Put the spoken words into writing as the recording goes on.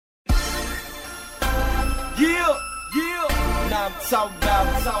Yeah, yeah. Now I'm talking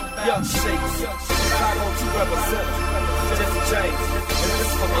about young shakes. Chicago to represent. Just a change. And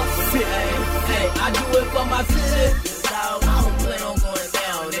this for my city. Hey, I do it for my city. Dog, I don't plan on going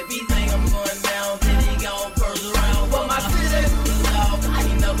down. If he think I'm going down, then he gon' first round. For my city. Dog, I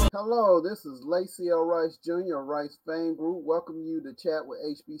ain't never. Hello, this is Lacy L Jr. of Rice Fame Group. Welcome you to Chat with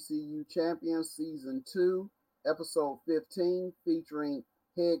HBCU Champions Season 2, Episode 15, featuring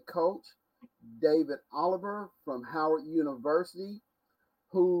head coach David Oliver from Howard University,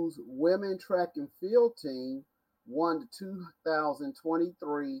 whose women track and field team won the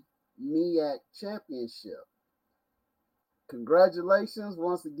 2023 MEAC Championship. Congratulations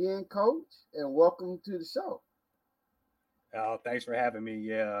once again, Coach, and welcome to the show. Thanks for having me.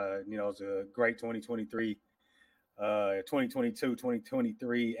 Yeah, it's a great 2022,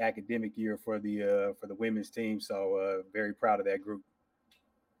 2023 academic year for the women's team. So very proud of that group.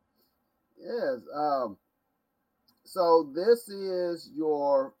 Yes. So this is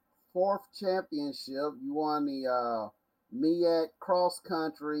your fourth championship. You won the MEAC cross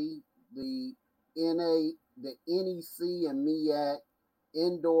country, the NEC and MEAC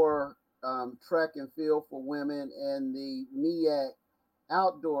indoor track and field for women, and the MEAC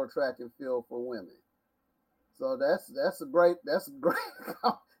outdoor track and field for women. So that's a great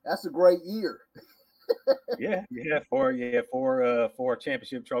year. yeah. Four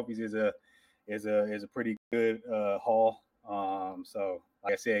championship trophies is a pretty good haul. So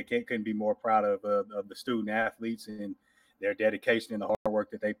like I said, couldn't be more proud of the student athletes and their dedication and the hard work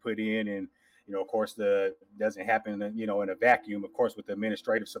that they put in. And of course, doesn't happen in a vacuum. Of course, with the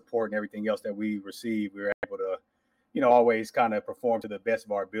administrative support and everything else that we receive, we were able to always kind of perform to the best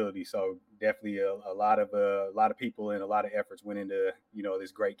of our ability. So definitely a lot of people and a lot of efforts went into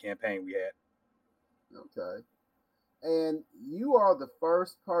this great campaign we had. Okay. And you are the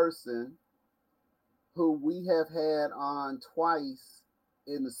first person who we have had on twice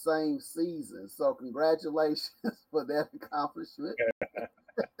in the same season. So congratulations for that accomplishment.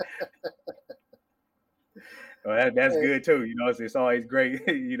 Well, that's good too. It's always great,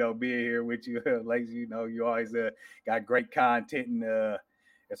 being here with you, Lacy. You always got great content, and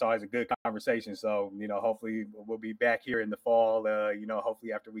it's always a good conversation. So, hopefully we'll be back here in the fall.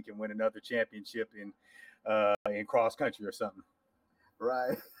 Hopefully after we can win another championship in cross country or something.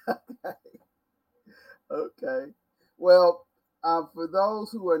 Right. Okay. Well, for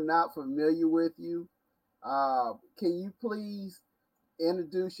those who are not familiar with you, can you please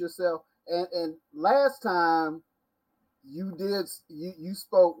introduce yourself? And last time you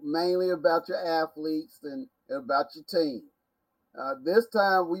spoke mainly about your athletes and about your team. This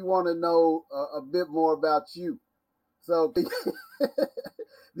time we want to know a bit more about you. So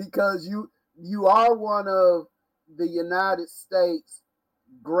because you are one of the United States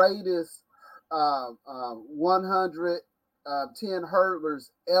greatest 110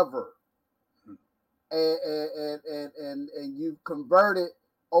 hurdlers ever, and you've converted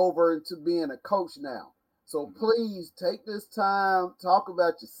over into being a coach now. So please take this time, talk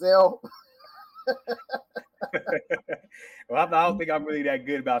about yourself. Well, I don't think I'm really that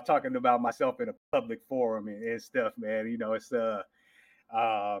good about talking about myself in a public forum and stuff, man. It's I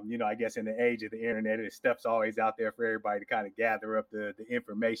guess in the age of the internet, stuff's always out there for everybody to kind of gather up the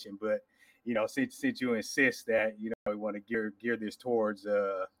information. But since you insist that we want to gear this towards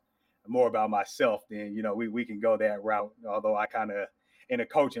more about myself, then we can go that route. Although I kind of in a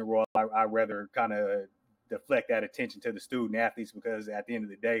coaching role, I rather kind of deflect that attention to the student athletes, because at the end of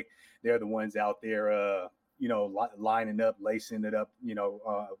the day, they're the ones out there, lining up, lacing it up,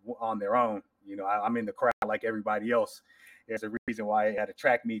 on their own. I'm in the crowd like everybody else. There's a reason why at a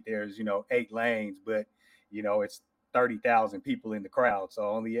track meet there's 8 lanes, but it's 30,000 people in the crowd. So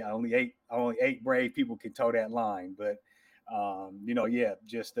only eight brave people can toe that line. But I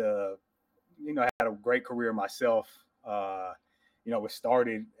had a great career myself. It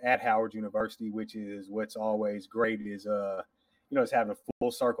started at Howard University, which is what's always great is, it's having a full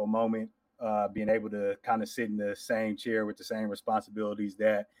circle moment, being able to kind of sit in the same chair with the same responsibilities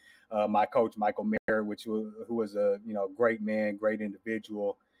that my coach, Michael Merritt, who was a, great man, great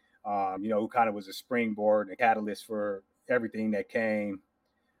individual, who kind of was a springboard and a catalyst for everything that came,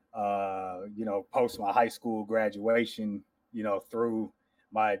 post my high school graduation, through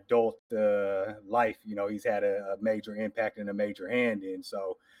my adult life. He's had a major impact and a major hand in.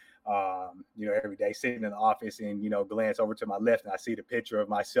 So, every day sitting in the office and, glance over to my left and I see the picture of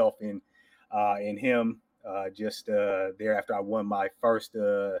myself and him there after I won my first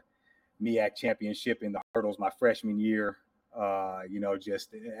MEAC championship in the hurdles my freshman year.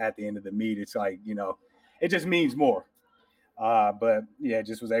 Just at the end of the meet, it's like, it just means more. But yeah,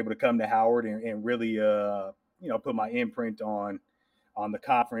 just was able to come to Howard and really, put my imprint on the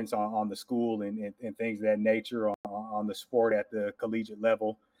conference, on the school, and things of that nature, on the sport at the collegiate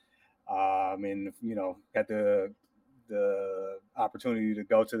level, and got the opportunity to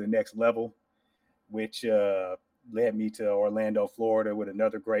go to the next level, which led me to Orlando, Florida, with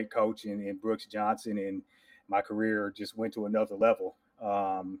another great coach in Brooks Johnson, and my career just went to another level.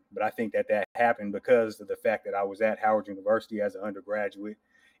 But I think that happened because of the fact that I was at Howard University as an undergraduate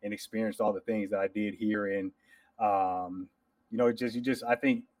and experienced all the things that I did here. And I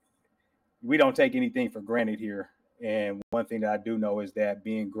think we don't take anything for granted here. And one thing that I do know is that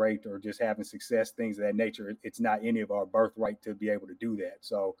being great or just having success, things of that nature, it's not any of our birthright to be able to do that.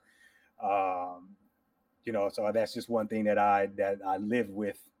 So, so that's just one thing that I live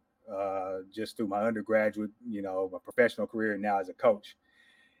with just through my undergraduate, my professional career, and now as a coach.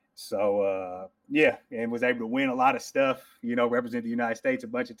 So, and was able to win a lot of stuff, represent the United States a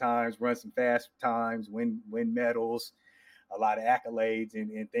bunch of times, run some fast times, win medals, a lot of accolades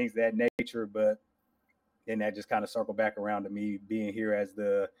and things of that nature. But then that just kind of circled back around to me being here as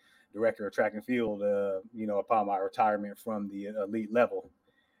the director of track and field, upon my retirement from the elite level.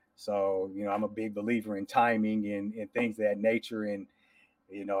 So, I'm a big believer in timing and things of that nature. And,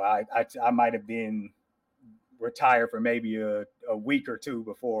 I might have been retired for maybe a week or two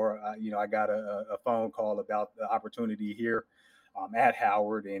before, I got a phone call about the opportunity here at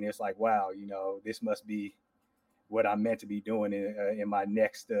Howard. And it's like, wow, this must be what I'm meant to be doing in my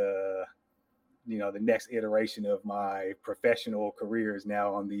next, the next iteration of my professional career is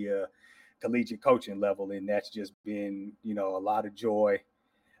now on the collegiate coaching level. And that's just been, a lot of joy.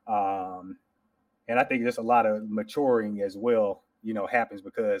 And I think there's a lot of maturing as well, happens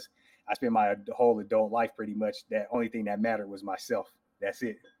because I spent my whole adult life pretty much that only thing that mattered was myself. That's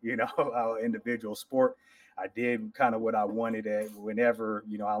it. Our individual sport. I did kind of what I wanted at whenever,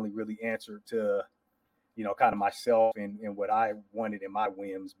 I only really answered to, kind of myself and what I wanted in my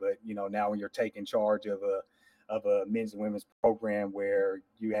whims. But, now when you're taking charge of a men's and women's program where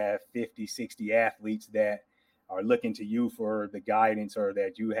you have 50, 60 athletes that are looking to you for the guidance or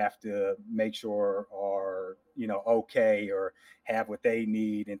that you have to make sure are, okay or have what they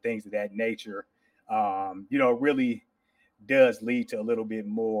need and things of that nature, really does lead to a little bit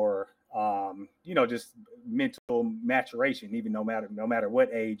more, just mental maturation, even no matter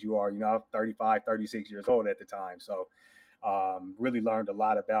what age you are. I'm 35, 36 years old at the time. So really learned a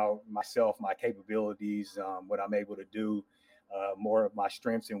lot about myself, my capabilities, what I'm able to do, more of my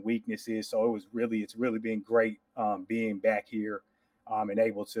strengths and weaknesses. So it's really been great being back here and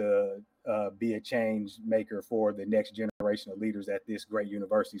able to be a change maker for the next generation of leaders that this great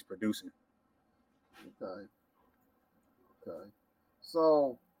university is producing. Okay.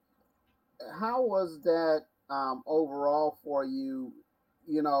 So how was that overall for you,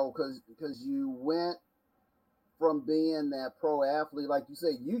 because you went from being that pro athlete, like you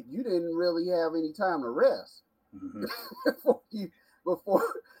said, you didn't really have any time to rest. Mm-hmm.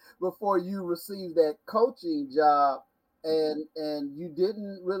 before you received that coaching job, and you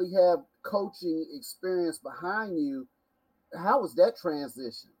didn't really have coaching experience behind you. How was that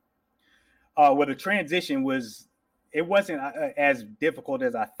transition? Well, the transition wasn't as difficult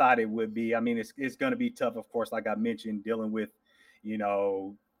as I thought it would be. I mean, it's going to be tough, of course, like I mentioned, dealing with,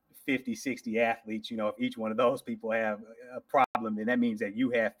 50, 60 athletes. If each one of those people have a problem, then that means that you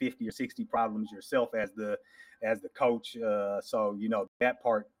have 50 or 60 problems yourself as the coach. So, that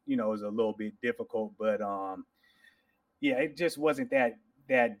part, is a little bit difficult, but it just wasn't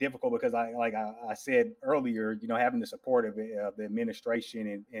that difficult because I said earlier, having the support of the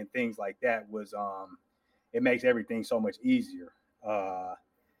administration and things like that was, it makes everything so much easier.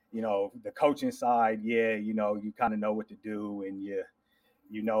 The coaching side, you kind of know what to do and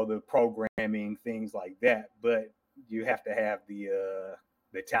the programming, things like that, but you have to have the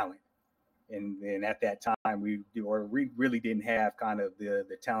talent. And at that time we really didn't have kind of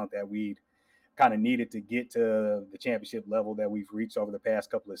the talent that we'd kind of needed to get to the championship level that we've reached over the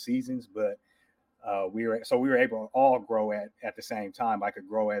past couple of seasons. But we were able to all grow at the same time. I could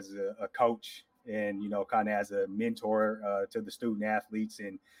grow as a coach and, kind of as a mentor to the student athletes,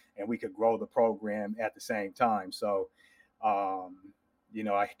 and we could grow the program at the same time. So,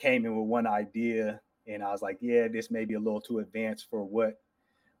 I came in with one idea and I was like, yeah, this may be a little too advanced for what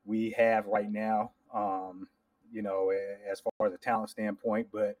we have right now, as far as a talent standpoint.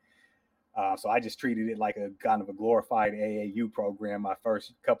 But so I just treated it like a kind of a glorified AAU program my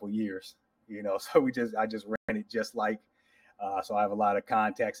first couple years, so I just ran it just like, so I have a lot of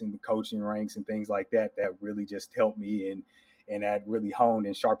contacts in the coaching ranks and things like that really just helped me and that really honed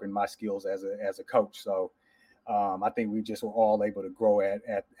and sharpened my skills as a coach. So, I think we just were all able to grow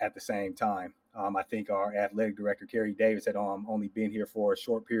at the same time. I think our athletic director, Kerry Davis, had only been here for a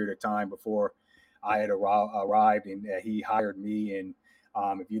short period of time before I had arrived, and he hired me. And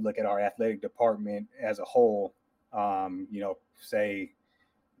if you look at our athletic department as a whole, say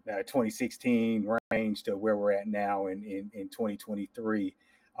 2016 range to where we're at now in 2023,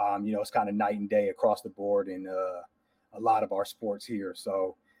 it's kind of night and day across the board in a lot of our sports here.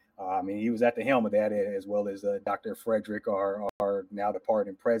 So, and he was at the helm of that, as well as Dr. Frederick, our now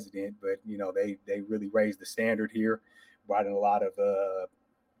departing president. But they really raised the standard here, brought in a lot of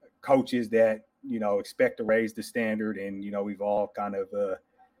coaches that expect to raise the standard, and we've all kind of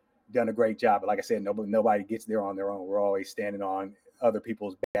done a great job. But like I said, nobody gets there on their own. We're always standing on other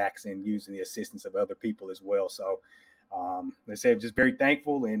people's backs and using the assistance of other people as well. So, let's say I'm just very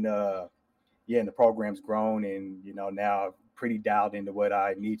thankful, and and the program's grown, and now pretty dialed into what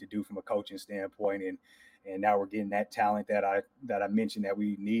I need to do from a coaching standpoint, and now we're getting that talent that I mentioned that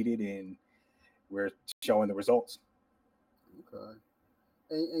we needed, and we're showing the results. Okay.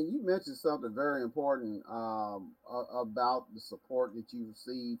 And you mentioned something very important about the support that you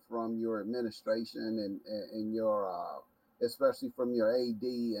receive from your administration and your, especially from your AD,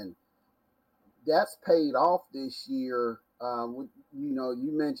 and that's paid off this year.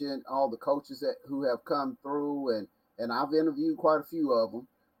 You mentioned all the coaches who have come through, and I've interviewed quite a few of them.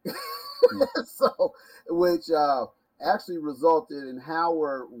 So, which actually resulted in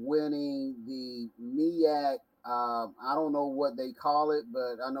Howard winning the MEAC. I don't know what they call it,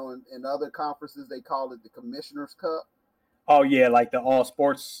 but I know in other conferences they call it the Commissioner's Cup. Oh yeah, like the All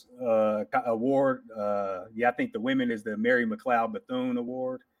Sports Award. I think the women is the Mary McLeod Bethune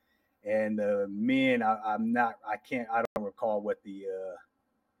Award, and the men, I don't recall what the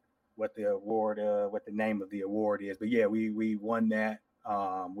award, what the name of the award is, but yeah, we won that,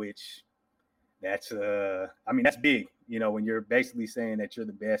 which that's that's big, when you're basically saying that you're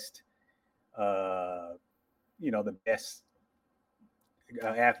the best, the best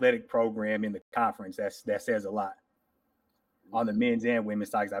athletic program in the conference. That says a lot on the men's and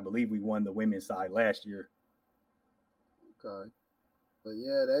women's sides. I believe we won the women's side last year. Okay. But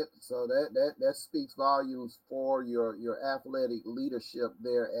yeah, that speaks volumes for your athletic leadership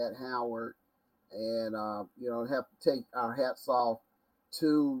there at Howard, and have to take our hats off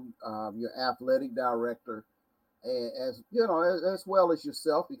to your athletic director, and as well as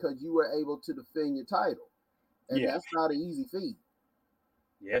yourself, because you were able to defend your title, and that's not an easy feat.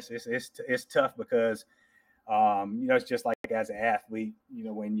 Yes, it's tough because it's just like as an athlete,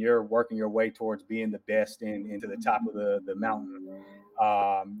 when you're working your way towards being the best into the top of the mountain,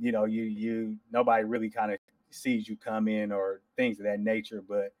 nobody really kind of sees you come in or things of that nature.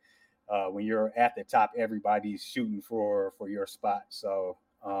 But when you're at the top, everybody's shooting for your spot. So,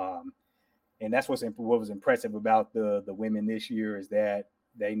 and that's what was impressive about the women this year, is that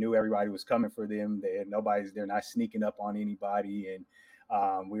they knew everybody was coming for them. They're not sneaking up on anybody, and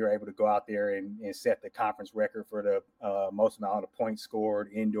we were able to go out there and set the conference record for the most amount of points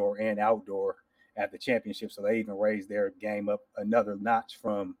scored indoor and outdoor at the championship. So they even raised their game up another notch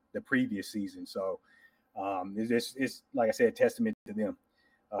from the previous season. So it's like I said, a testament to them.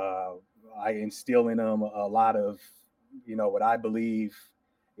 I instill in them a lot of, what I believe,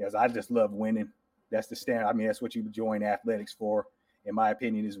 because I just love winning. That's the standard. That's what you join athletics for, in my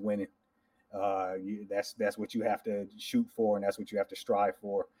opinion, is winning. That's what you have to shoot for, and that's what you have to strive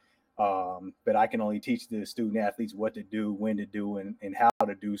for. But I can only teach the student athletes what to do, when to do, and how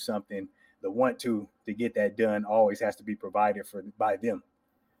to do something. The want to get that done always has to be provided by them,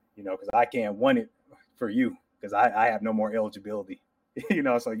 because I can't want it for you, because I have no more eligibility,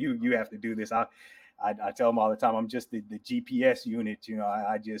 so you have to do this. I tell them all the time, I'm just the GPS unit.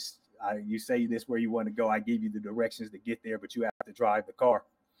 You say this where you want to go. I give you the directions to get there, but you have to drive the car.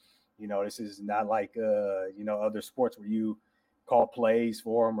 This is not like, other sports where you call plays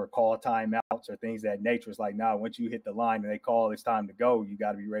for them or call timeouts or things of that nature. It's like, now, once you hit the line and they call it's time to go, you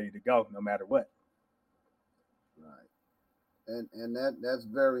got to be ready to go no matter what. Right. And that's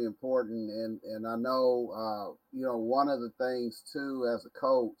very important. And I know, one of the things too, as a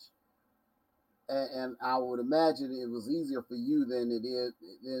coach, and I would imagine it was easier for you than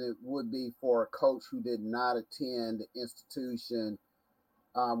it would be for a coach who did not attend the institution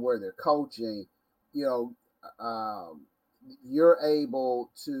where they're coaching. You're able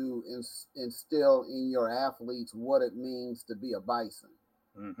to instill in your athletes what it means to be a bison,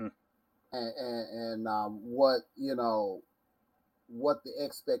 mm-hmm. and what the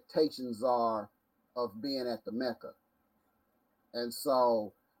expectations are of being at the Mecca. And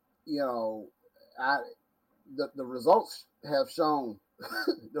so, the results have shown.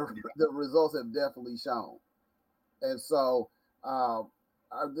 The results have definitely shown. And so, are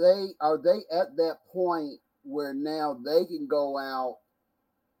they at that point where now they can go out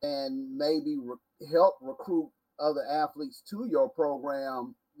and maybe help recruit other athletes to your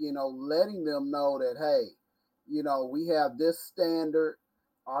program? Letting them know that, hey, we have this standard.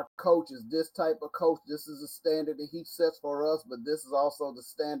 Our coach is this type of coach. This is a standard that he sets for us, but this is also the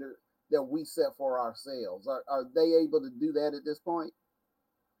standard that we set for ourselves. Are they able to do that at this point?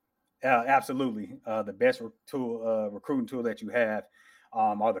 Absolutely. The best recruiting tool that you have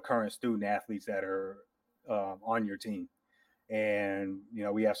are the current student athletes that are on your team. And,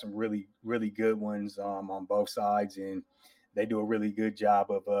 we have some really, really good ones on both sides, and they do a really good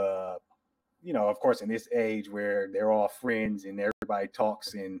job of, of course, in this age where they're all friends and everybody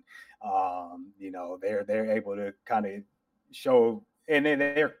talks, and, they're able to kind of show, and then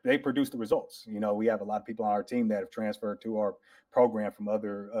they produce the results. We have a lot of people on our team that have transferred to our program from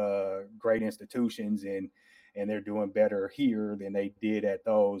other great institutions, and they're doing better here than they did at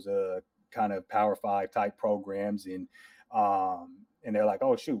those kind of Power Five type programs. And they're like,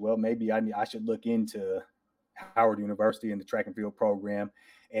 oh shoot, well maybe I should look into Howard University and the track and field program,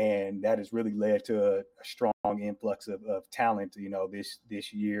 and that has really led to a strong influx of talent.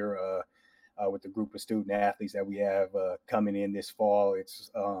 This year with the group of student athletes that we have coming in this fall. It's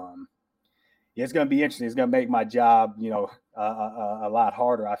it's going to be interesting. It's going to make my job, a lot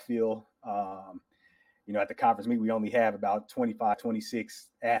harder, I feel. At the conference meet, we only have about 25, 26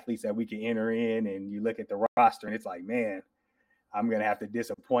 athletes that we can enter in, and you look at the roster, and it's like, man, I'm going to have to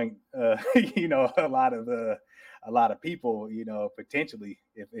disappoint, a lot of people, potentially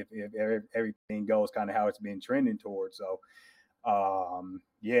if everything goes kind of how it's been trending towards. So,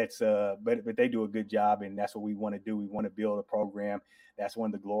 it's but they do a good job, and that's what we want to do. We want to build a program. That's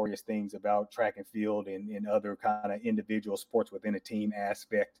one of the glorious things about track and field and other kind of individual sports within a team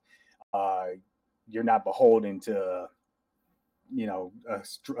aspect. You're not beholden to,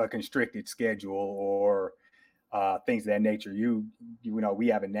 a constricted schedule or things of that nature. We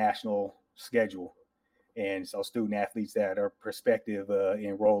have a national schedule, and so student athletes that are prospective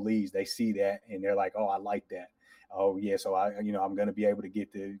enrollees, they see that and they're like, oh, I like that. Oh yeah, so I'm going to be able to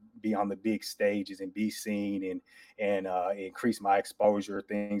get to be on the big stages and be seen and increase my exposure,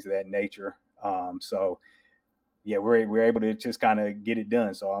 things of that nature. So yeah, we're able to just kind of get it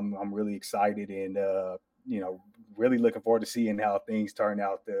done. So I'm really excited, and really looking forward to seeing how things turn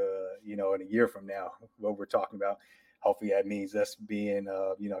out. In a year from now, what we're talking about. Hopefully, that means us being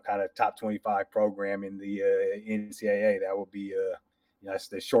kind of top 25 program in the NCAA. That will be that's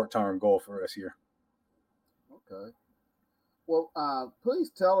the short term goal for us here. Okay. Well, please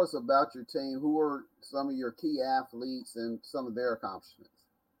tell us about your team. Who are some of your key athletes and some of their accomplishments?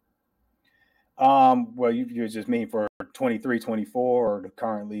 Well, you just mean for 23, 24, or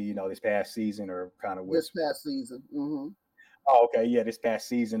currently, this past season, or kind of this past season. Mm-hmm. Oh, okay. Yeah, this past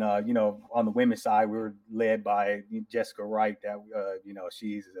season, on the women's side, we were led by Jessica Wright. That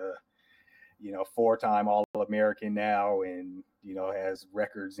she's a 4-time All-American now, and has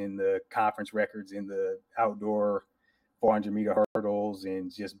records in the conference records in the outdoor 400-meter hurdles,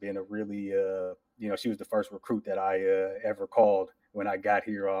 and just been a really she was the first recruit that I ever called when I got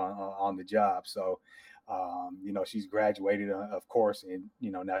here on the job. So she's graduated, of course, and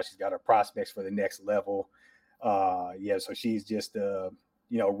now she's got her prospects for the next level. So she's just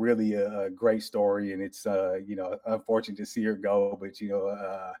really a great story, and it's unfortunate to see her go, but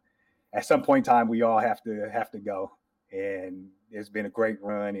at some point in time we all have to go, and it's been a great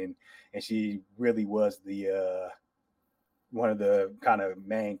run, and she really was the one of the kind of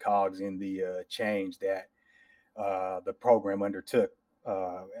main cogs in the change that the program undertook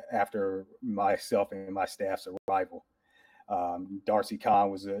after myself and my staff's arrival. Darcy Kahn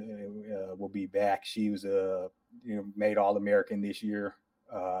will be back. She was made All-American this year.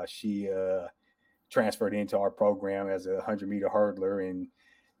 She transferred into our program as a 100-meter hurdler, and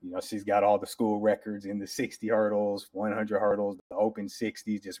she's got all the school records in the 60 hurdles, 100 hurdles, the open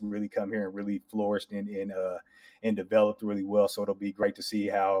 60s. Just really come here and really flourished and developed really well. So it'll be great to see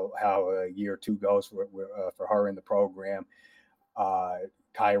how a year or two goes for her in the program.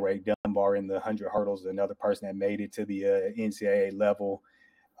 Kyrie Dunbar in the 100 hurdles, another person that made it to the NCAA level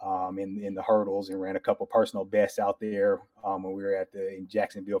in the hurdles, and ran a couple personal bests out there when we were in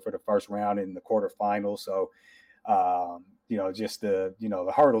Jacksonville for the first round in the quarterfinals. So the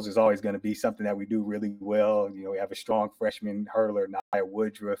hurdles is always going to be something that we do really well. We have a strong freshman hurdler, Nia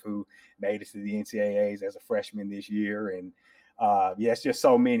Woodruff, who made it to the NCAAs as a freshman this year. And it's just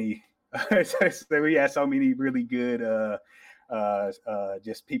so many. We had so many really good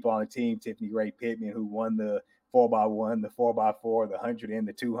just people on the team. Tiffany Ray Pittman, who won the 4x1, the 4x4, the 100 and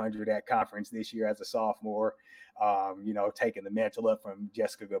the 200 at conference this year as a sophomore. taking the mantle up from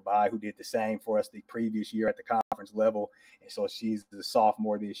Jessica Goodbye, who did the same for us the previous year at the conference level. And so she's the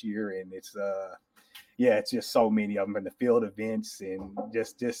sophomore this year. And it's just so many of them in the field events and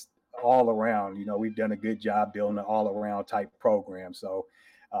just all around. We've done a good job building an all around type program. So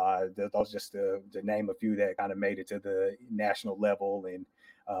those just to name a few that kind of made it to the national level, and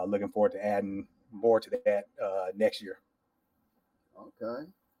looking forward to adding more to that next year. Okay.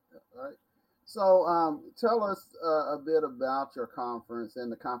 All right. So tell us a bit about your conference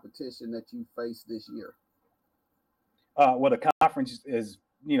and the competition that you faced this year. Well, the conference is,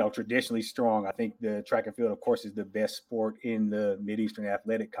 traditionally strong. I think the track and field, of course, is the best sport in the Mideastern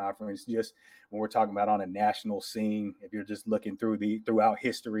Athletic Conference. Just when we're talking about on a national scene, if you're just looking throughout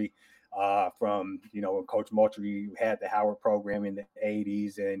history, from, when Coach Moultrie had the Howard program in the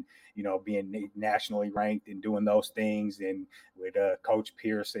 80s and, being nationally ranked and doing those things, and with Coach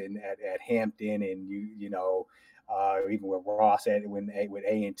Pearson at Hampton, and, even with Ross with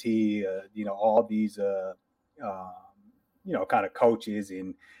A&T, all these, kind of coaches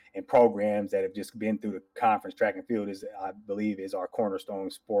and programs that have just been through the conference. Track and field I believe, is our cornerstone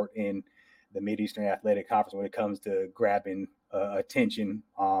sport in the Mideastern Athletic Conference when it comes to grabbing attention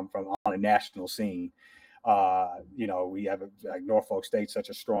from on a national scene. We have like Norfolk State, such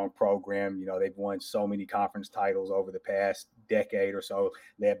a strong program. They've won so many conference titles over the past decade or so,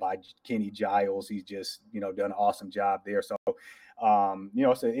 led by Kenny Giles. He's just, done an awesome job there. So,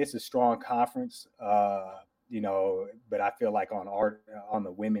 it's a strong conference. But I feel like on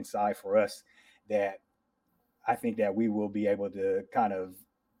the women's side for us, that I think that we will be able to kind of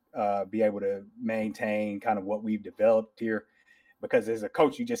be able to maintain kind of what we've developed here, because as a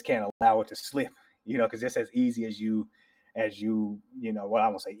coach, you just can't allow it to slip, because it's as easy as you, well, I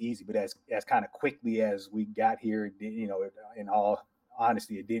won't say easy, but as kind of quickly as we got here, in all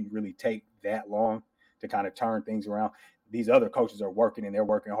honesty, it didn't really take that long to kind of turn things around. These other coaches are working, and they're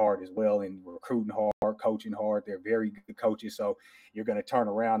working hard as well, and recruiting hard, coaching hard. They're very good coaches. So you're going to turn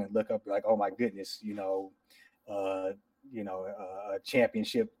around and look up like, oh my goodness, a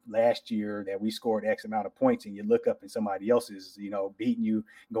championship last year that we scored X amount of points, and you look up and somebody else is, beating you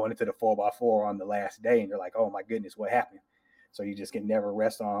going into the 4x4 on the last day, and you're like, oh my goodness, what happened? So you just can never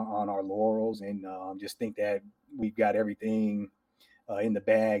rest on our laurels, and just think that we've got everything in the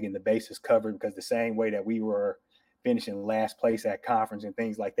bag and the bases covered, because the same way that we were finishing last place at conference and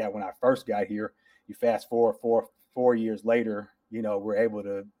things like that when I first got here, you fast forward four years later, we're able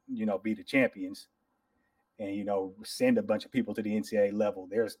to, be the champions and, send a bunch of people to the NCAA level.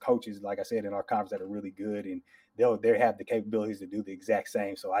 There's coaches, like I said, in our conference that are really good, and they have the capabilities to do the exact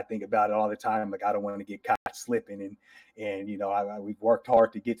same. So I think about it all the time. Like, I don't want to get caught slipping, and we've worked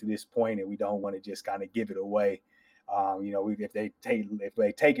hard to get to this point, and we don't want to just kind of give it away. If they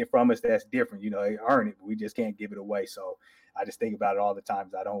take it from us, that's different. They earn it, but we just can't give it away. So I just think about it all the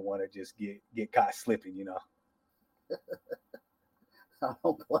times. I don't want to just get caught slipping. I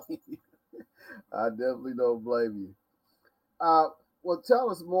don't blame you. I definitely don't blame you. Well, tell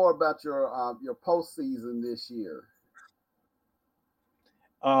us more about your postseason this year.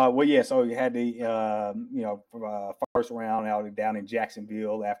 Well, yeah. So we had the first round out down in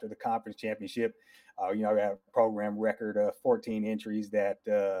Jacksonville after the conference championship. We had a program record of 14 entries that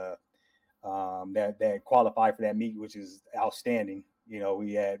qualified for that meet, which is outstanding.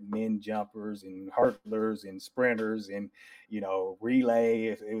 We had men jumpers and hurdlers and sprinters and relay.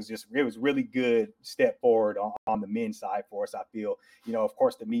 It was really good step forward on the men's side for us. I feel, of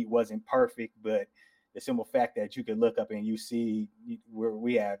course, the meet wasn't perfect, but the simple fact that you can look up and you see where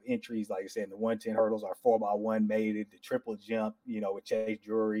we have entries, like I said, in the 110 hurdles, our 4x1 made it, the triple jump, with Chase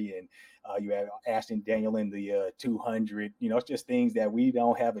Drury, and you have Ashton Daniel in the 200. It's just things that we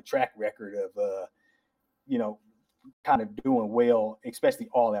don't have a track record of, kind of doing well, especially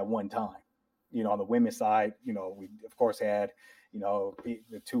all at one time. On the women's side, we of course had,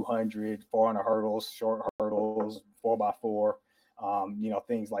 the 200, 400 hurdles, short hurdles, 4x4.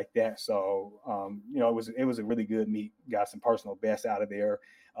 Things like that. So, it was a really good meet. Got some personal bests out of there.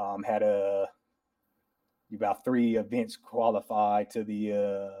 Had about 3 events qualified to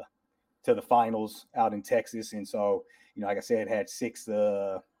the finals out in Texas. And so, like I said, had 6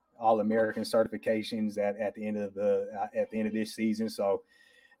 All-American certifications at the end of this season. So,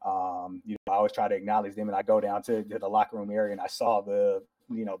 I always try to acknowledge them, and I go down to the locker room area and I saw the,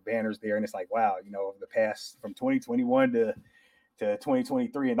 banners there, and it's like, wow, the past from 2021 to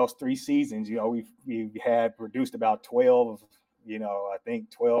 2023, in those 3 seasons, we've had produced about 12, I think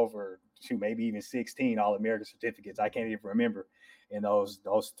 12 or 2, maybe even 16 All-American certificates. I can't even remember in those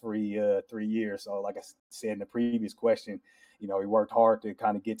 3 years. So like I said in the previous question, he worked hard to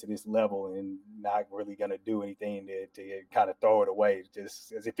kind of get to this level and not really going to do anything to kind of throw it away.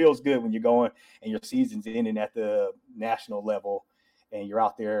 Just as it feels good when you're going and your season's ending at the national level and you're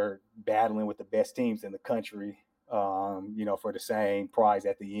out there battling with the best teams in the country, for the same prize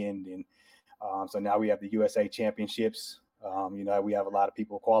at the end. And so now we have the USA Championships. We have a lot of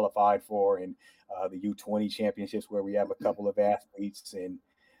people qualified for, and the U20 Championships where we have a couple of athletes. And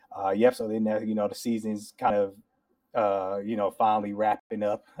so then, the season's kind of, finally wrapping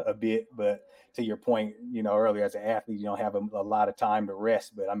up a bit. But to your point, earlier, as an athlete, you don't have a lot of time to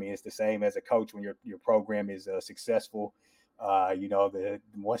rest. But I mean, it's the same as a coach when your program is successful. The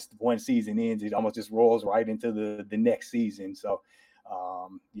once one season ends, it almost just rolls right into the next season. So,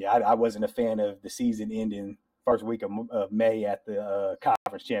 I wasn't a fan of the season ending first week of May at the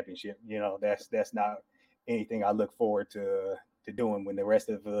conference championship. That's not anything I look forward to doing when the rest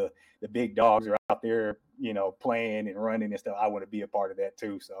of the big dogs are out there, playing and running and stuff. I want to be a part of that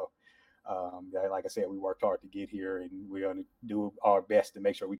too. So, like I said, we worked hard to get here, and we're going to do our best to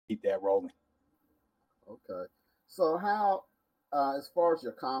make sure we keep that rolling. Okay. So how, as far as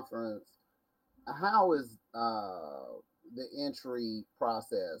your conference, how is the entry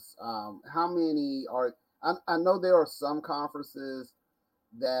process? How many are? I know there are some conferences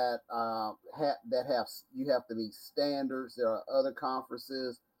that have you have to meet standards. There are other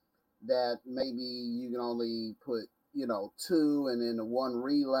conferences that maybe you can only put two and then the one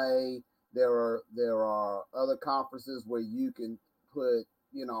relay. There are other conferences where you can put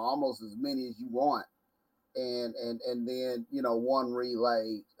almost as many as you want, and then one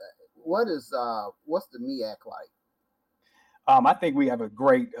relay. What's the MEAC like? I think we have a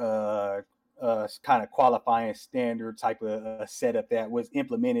great kind of qualifying standard type of setup that was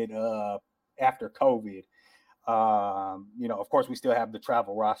implemented after COVID. Of course, we still have the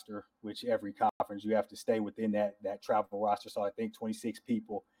travel roster, which every conference you have to stay within that travel roster. So I think 26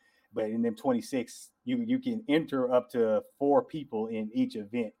 people, but in them 26, you can enter up to 4 people in each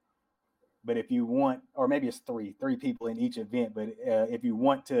event. But if you want, or maybe it's three people in each event, but if you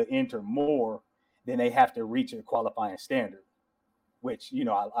want to enter more, then they have to reach a qualifying standard, which,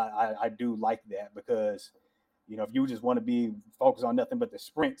 I do like that because, if you just want to be focused on nothing but the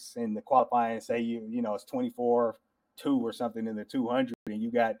sprints and the qualifying, say it's 24-2 or something in the 200, and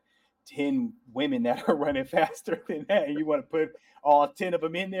you got 10 women that are running faster than that, and you want to put all 10 of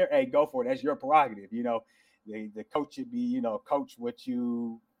them in there, hey, go for it. That's your prerogative. The coach should be, coach what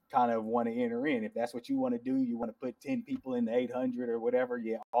you kind of want to enter in. If that's what you want to do, you want to put 10 people in the 800 or whatever.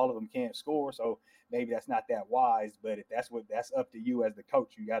 Yeah, all of them can't score, so maybe that's not that wise. But if that's up to you as the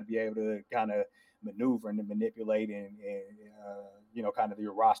coach, you got to be able to kind of maneuver and manipulate and kind of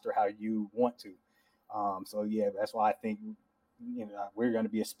your roster how you want to. So yeah, that's why I think we're going to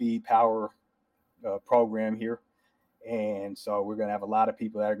be a speed power program here, and so we're going to have a lot of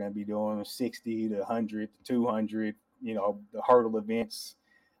people that are going to be doing 60 to 100 to 200, the hurdle events,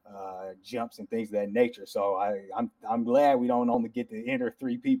 jumps and things of that nature. So I'm glad we don't only get to enter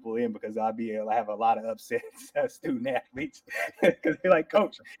 3 people in, because I'll be able to have a lot of upset student athletes because they're like,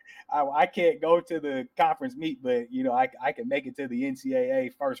 coach, I can't go to the conference meet, but I can make it to the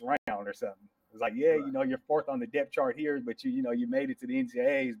NCAA first round or something. It's like, yeah, Right. you're 4th on the depth chart here, but you made it to the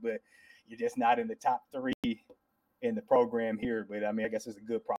NCAAs, but you're just not in the top 3 in the program here. But I mean, I guess it's a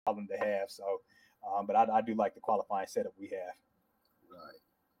good problem to have. So, but I do like the qualifying setup we have. Right.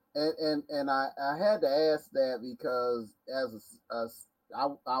 And I had to ask that because I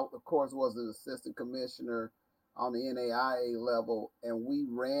of course was an assistant commissioner on the NAIA level, and we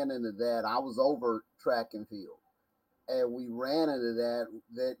ran into that. I was over track and field, and we ran into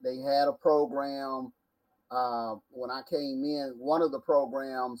that they had a program when I came in. One of the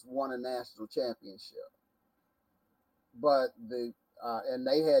programs won a national championship, but and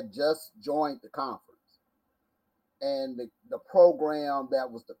they had just joined the conference. And the program that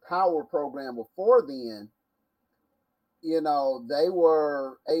was the power program before then, they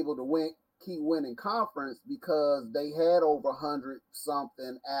were able to keep winning conference because they had over 100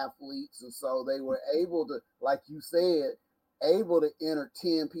 something athletes, and so they were able to, like you said, able to enter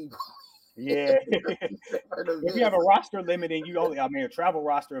 10 people. Yeah. If you have a roster limit and a travel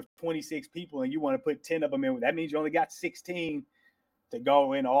roster of 26 people and you want to put 10 of them in, that means you only got 16 to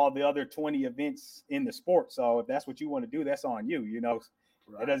go in all the other 20 events in the sport. So if that's what you want to do, that's on you.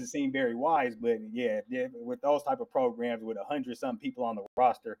 Right. It doesn't seem very wise, but yeah, with those type of programs with 100 some people on the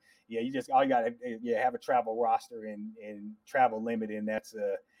roster, yeah, all you got to have a travel roster and travel limit, and that's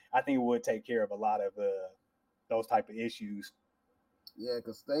I think it would take care of a lot of those type of issues. Yeah,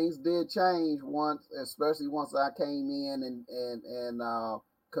 because things did change especially once I came in and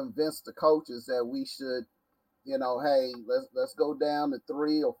convinced the coaches that we should Hey, let's go down to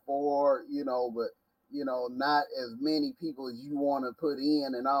 3 or 4, but not as many people as you want to put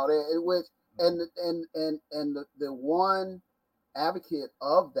in and all that. Which and the one advocate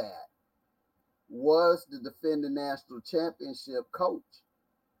of that was the defending national championship coach,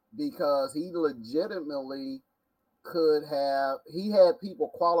 because he legitimately he had people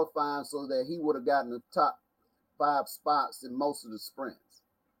qualifying so that he would have gotten the top 5 spots in most of the sprints.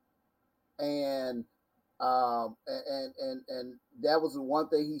 And and that was the one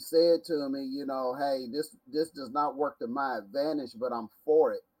thing he said to me, hey, this does not work to my advantage, but I'm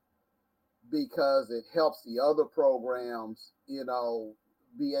for it because it helps the other programs,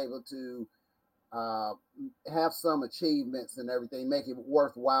 be able to have some achievements and everything, make it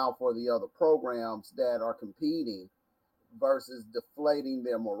worthwhile for the other programs that are competing versus deflating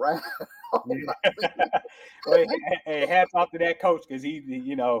their morale. Well, hey, hats off to that coach, because he,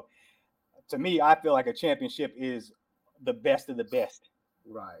 to me, I feel like a championship is the best of the best.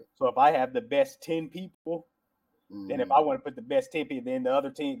 Right. So if I have the best 10 people, then if I want to put the best 10 people, then the other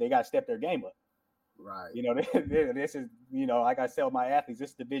team, they got to step their game up. Right. This is, like I tell my athletes,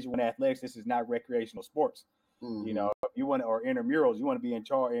 this is Division I athletics. This is not recreational sports. If you want to, or intramurals, you want to be in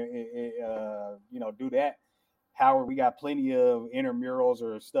charge, do that. Howard, we got plenty of intramurals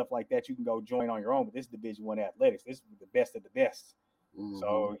or stuff like that you can go join on your own, but this is Division I athletics. This is the best of the best.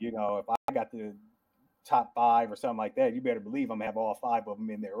 So, if I got the top 5 or something like that, you better believe I'm going to have all 5 of them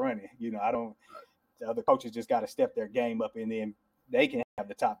in there running. The other coaches just got to step their game up, and then they can have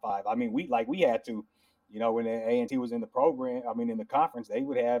the top 5. I mean, we had to, when the A&T was in the program, in the conference, they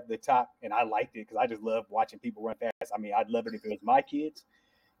would have the top, and I liked it because I just love watching people run fast. I mean, I'd love it if it was my kids,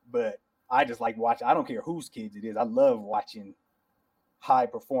 but I just like watching. I don't care whose kids it is. I love watching high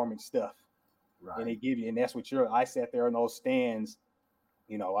performance stuff. Right. And they give you, and that's what I sat there in those stands.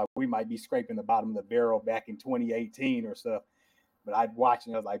 We might be scraping the bottom of the barrel back in 2018 or stuff, but I'd watch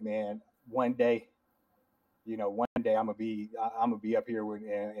and I was like, man, one day I'm gonna be up here with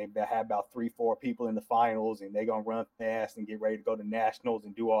and have about 3-4 people in the finals, and they're gonna run fast and get ready to go to nationals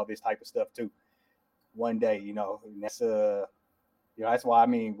and do all this type of stuff too. One day, and that's that's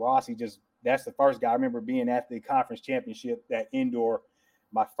why Rossi that's the first guy I remember being at the conference championship, that indoor,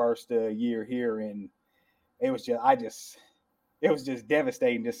 my first year here, and it was just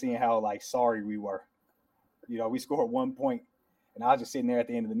devastating just seeing how sorry we were. We scored 1 point, and I was just sitting there at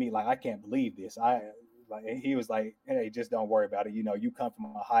the end of the meet like, I can't believe this. He was like, hey, just don't worry about it. You come from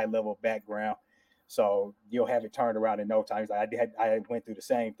a high level background, so you'll have it turned around in no time. He's like, I went through the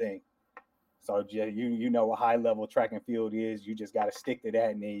same thing. So what high level track and field is. You just got to stick to that,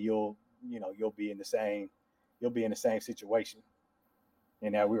 and then you'll be in the same situation.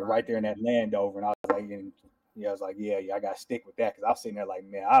 And now we were right there in that Landover, and I was like, yeah, I got to stick with that, because I was sitting there like,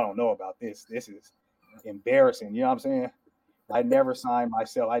 man, I don't know about this. This is embarrassing. You know what I'm saying? I never signed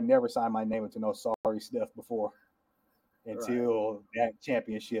my name into no sorry stuff before until that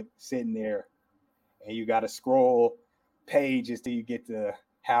championship, sitting there, and you got to scroll pages till you get to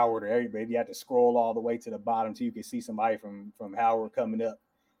Howard or everybody. You have to scroll all the way to the bottom till you can see somebody from Howard coming up.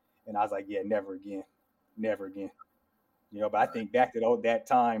 And I was like, yeah, never again. But I think back to that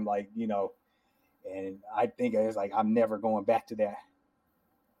time, and I think it's like, I'm never going back to that.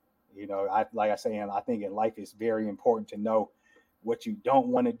 I think in life it's very important to know what you don't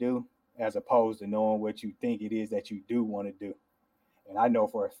want to do, as opposed to knowing what you think it is that you do want to do. And I know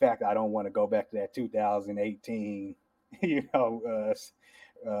for a fact I don't want to go back to that 2018,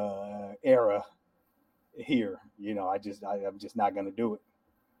 era here. I'm just not going to do it.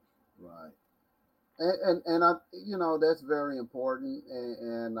 Right. And I, that's very important.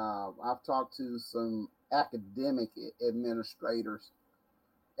 And I've talked to some academic administrators,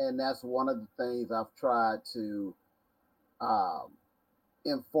 and that's one of the things I've tried to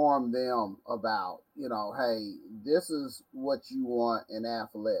inform them about. Hey, this is what you want in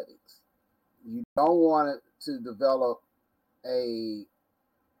athletics. You don't want it to develop a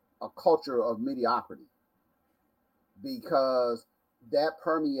culture of mediocrity, because that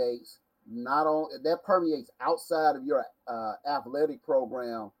permeates outside of your athletic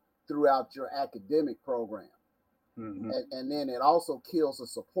program throughout your academic program. And then it also kills the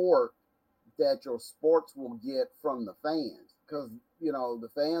support that your sports will get from the fans, because the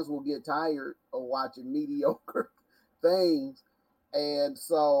fans will get tired of watching mediocre things. And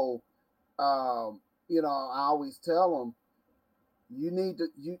so I always tell them,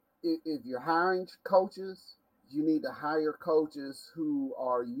 if you're hiring coaches, you need to hire coaches who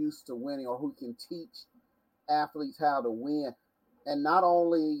are used to winning, or who can teach athletes how to win, and not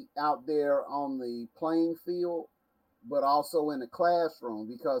only out there on the playing field, but also in the classroom,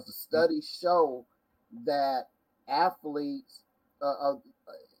 because the studies show that athletes,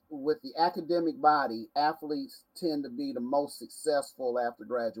 with the academic body, athletes tend to be the most successful after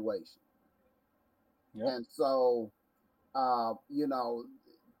graduation. Yep. And so, you know,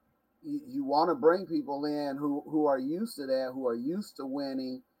 you want to bring people in who are used to that, who are used to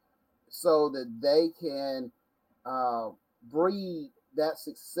winning, so that they can breed that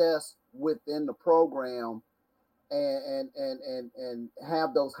success within the program and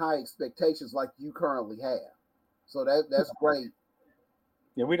have those high expectations like you currently have. So that's great.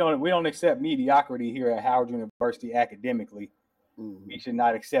 Yeah, we don't accept mediocrity here at Howard University academically. Mm-hmm. We should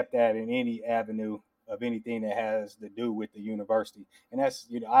not accept that in any avenue of anything that has to do with the university. And that's,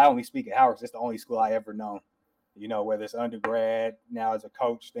 I only speak at Howard. It's the only school I ever known. Whether it's undergrad, now as a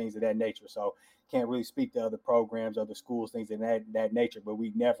coach, things of that nature. So can't really speak to other programs, other schools, things of that nature. But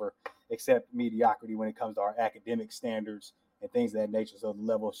we never accept mediocrity when it comes to our academic standards and things of that nature. So the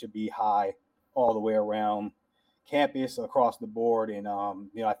level should be high all the way around campus, across the board. And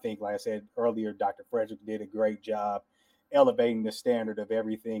I think, like I said earlier, Dr. Frederick did a great job elevating the standard of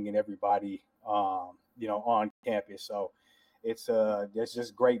everything and everybody, on campus. So it's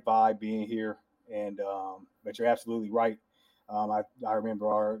just great vibe being here. And but you're absolutely right. I remember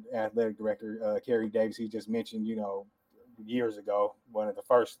our athletic director, Kerry Davis, he just mentioned, years ago, one of the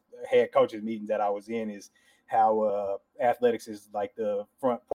first head coaches meetings that I was in is how athletics is like the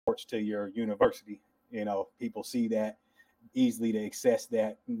front porch to your university. People see that easily to access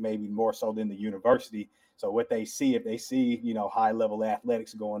that maybe more so than the university. So what they see, if they see, high level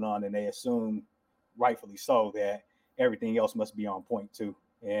athletics going on, and they assume, rightfully so, that everything else must be on point too.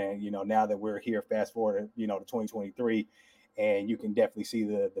 And, now that we're here, fast forward, to 2023, and you can definitely see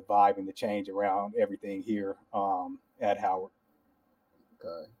the vibe and the change around everything here at Howard.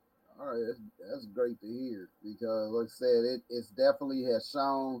 Okay. All right. That's great to hear, because, like I said, it's definitely has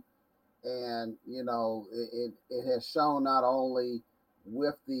shown, and, it has shown not only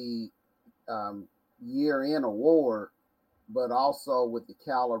with the year-end award, but also with the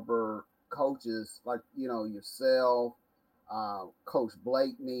caliber coaches like, yourself, Coach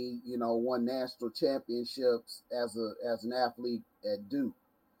Blakeney, won national championships as an athlete at Duke.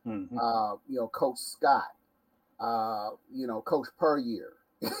 Mm-hmm. Coach Scott, Coach Puryear.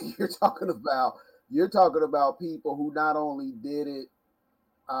 You're talking about people who not only did it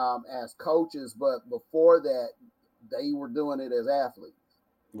as coaches, but before that, they were doing it as athletes.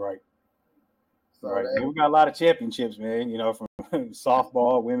 Right. So right. We got a lot of championships, man, from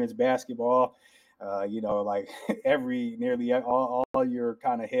softball, women's basketball, like nearly all your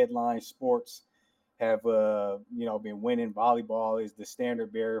kind of headline sports have, been winning. Volleyball is the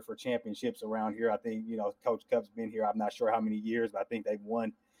standard bearer for championships around here. I think, Coach Cup's been here, I'm not sure how many years, but I think they've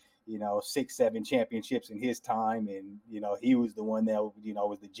won, 6-7 championships in his time. And, he was the one that,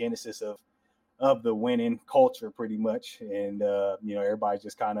 was the genesis of the winning culture pretty much. And, everybody's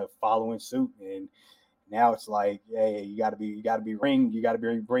just kind of following suit. And now it's like, hey, you got to be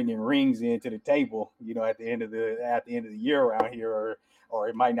bringing rings into the table, at the end of the year around here, or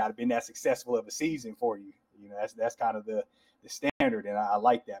it might not have been that successful of a season for you. That's kind of the standard. And I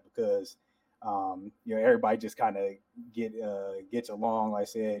like that because, everybody just kind of gets along. Like I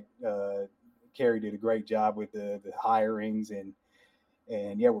said, Kerry did a great job with the hirings, and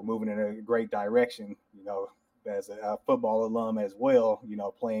yeah, we're moving in a great direction, as a football alum as well,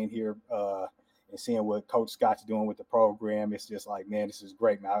 playing here, and seeing what Coach Scott's doing with the program. It's just like, man, this is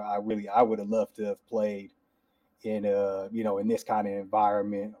great, man. I would have loved to have played in in this kind of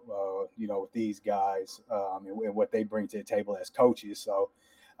environment, with these guys, and what they bring to the table as coaches. So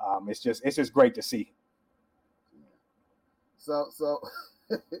it's just great to see. So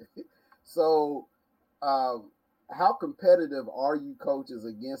how competitive are you coaches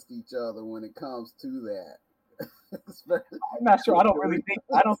against each other when it comes to that? I'm not sure. I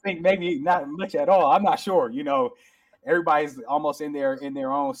don't think maybe not much at all. I'm not sure. Everybody's almost in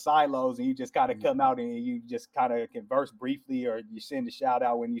their own silos, and you just kind of come out and you just kind of converse briefly, or you send a shout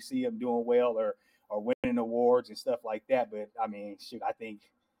out when you see them doing well or winning awards and stuff like that. But I mean, shoot, I think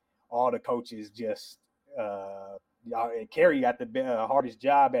all the coaches just Kerry got the hardest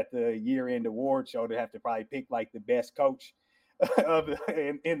job at the year-end award show to have to probably pick like the best coach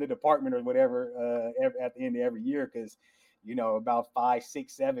in the department or whatever at the end of every year, because about 5,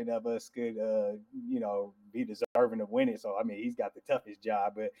 6, 7 of us could be deserving of winning. So I mean, he's got the toughest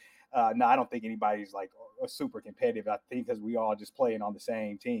job. But no, I don't think anybody's like super competitive. I think because we all just playing on the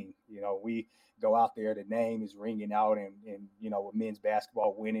same team. We go out there, the name is ringing out, and with men's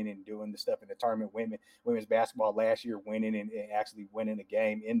basketball winning and doing the stuff in the tournament. Women's basketball last year winning and actually winning a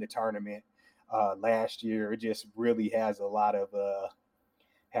game in the tournament last year. It just really has a lot of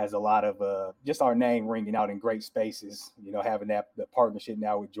has a lot of just our name ringing out in great spaces. You know, having the partnership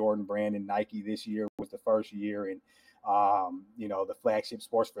now with Jordan Brand and Nike this year was the first year, and you know, the flagship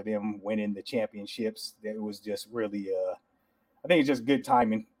sports for them winning the championships. It was just really, I think it's just good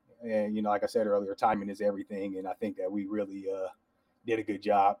timing. And you know, like I said earlier, timing is everything, and I think that we really did a good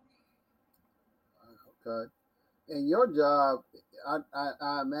job. Okay. And your job,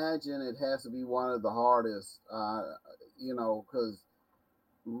 I imagine it has to be one of the hardest, you know, because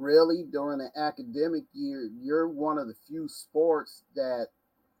really during the academic year, you're one of the few sports that,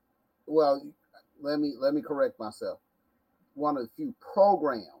 well, let me correct myself. One of the few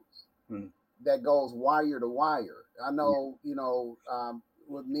programs that goes wire to wire. I know, you know,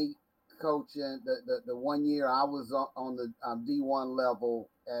 with me coaching the 1 year I was on the D1 level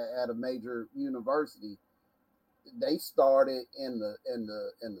at a major university, they started in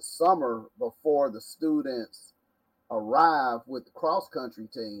the summer before the students arrived with the cross country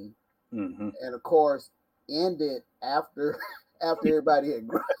team, and of course ended after everybody had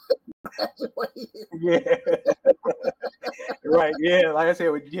graduated. Yeah. Right. Yeah. Like I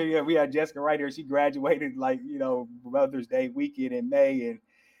said, we had Jessica right here. She graduated like, you know, Mother's Day weekend in May, and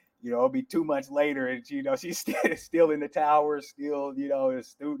you know, it'll be 2 months later, and you know, she's still in the towers, still, you know, a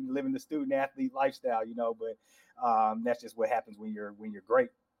student living the student athlete lifestyle, you know. But that's just what happens when you're great.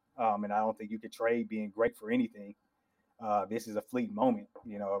 And I don't think you could trade being great for anything. This is a fleet moment,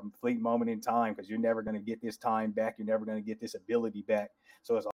 you know, a fleet moment in time, because you're never going to get this time back. You're never going to get this ability back.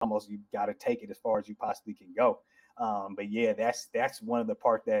 So it's almost, you got to take it as far as you possibly can go. But yeah, that's one of the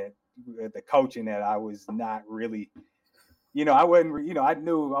part that the coaching that I was not really, you know, I wasn't, you know, I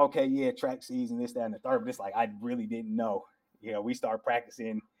knew, okay, yeah, track season, this, that, and the third, but it's like, I really didn't know. You know, we start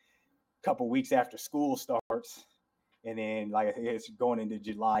practicing a couple weeks after school starts. And then like it's going into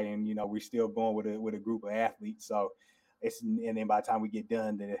July, and, you know, we're still going with a group of athletes. So and then by the time we get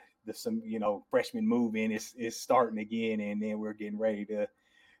done, some, you know, freshman move in is starting again. And then we're getting ready to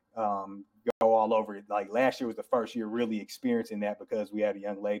go all over it. Like last year was the first year really experiencing that, because we had a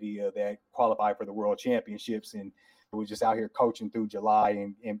young lady that qualified for the World Championships, and was just out here coaching through July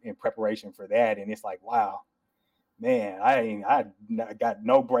in preparation for that. And it's like, wow, man, I got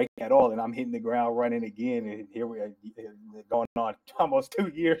no break at all, and I'm hitting the ground running again. And here we are going on almost 2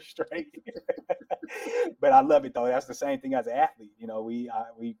 years straight. But I love it though. That's the same thing as an athlete. You know,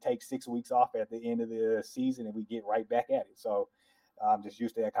 we take 6 weeks off at the end of the season, and we get right back at it. So I'm just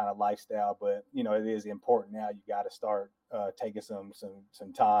used to that kind of lifestyle. But you know, it is important now. You got to start taking some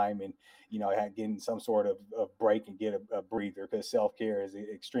time, and you know, getting some sort of break and get a breather, because self-care is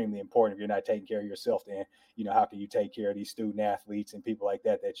extremely important. If you're not taking care of yourself, then you know, how can you take care of these student athletes and people like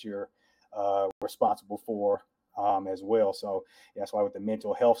that you're responsible for as well. So that's why with the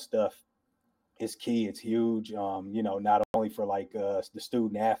mental health stuff, it's key. It's huge. You know, not only for like the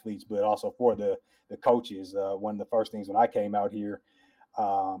student athletes, but also for the coaches. One of the first things when I came out here,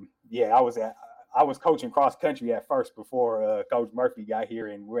 I was coaching cross country at first before Coach Murphy got here,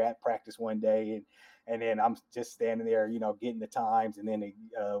 and we're at practice one day, and then I'm just standing there, you know, getting the times, and then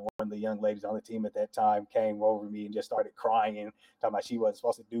one of the young ladies on the team at that time came over to me and just started crying, talking about she wasn't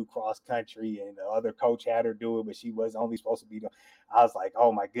supposed to do cross country, and the other coach had her do it, but she was only supposed to be doing. I was like,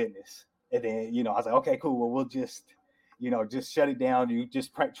 oh my goodness. And then, you know, I was like, okay, cool. Well, we'll just, you know, just shut it down. You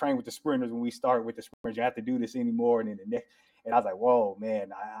just train with the sprinters when we start with the sprinters. You have to do this anymore. And then the next, and I was like, whoa,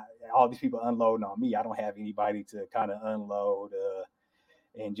 man, all these people unloading on me. I don't have anybody to kind of unload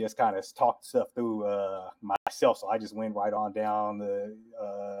and just kind of talk stuff through myself. So I just went right on down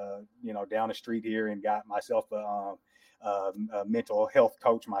down the street here and got myself a mental health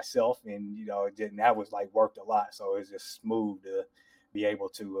coach myself. And, you know, that was like worked a lot. So it's just smooth to be able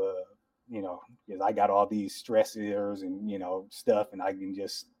to, you know, because I got all these stressors and, you know, stuff, and I can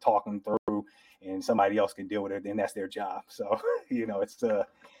just talk them through, and somebody else can deal with it. Then that's their job. So, you know, it's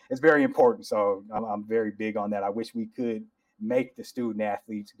very important. So I'm very big on that. I wish we could make the student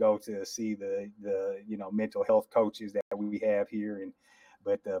athletes go to see the you know, mental health coaches that we have here.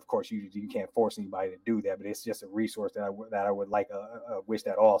 But of course you can't force anybody to do that, but it's just a resource that I would like, wish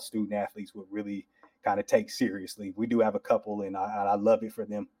that all student athletes would really kind of take seriously. We do have a couple, and I love it for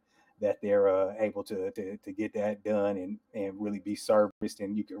them that they're able to get that done and really be serviced.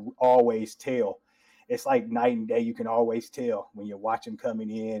 And you can always tell. It's like night and day. You can always tell when you watch them coming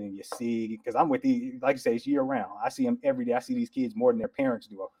in, and you see, because I'm with these, like you say, it's year round. I see them every day. I see these kids more than their parents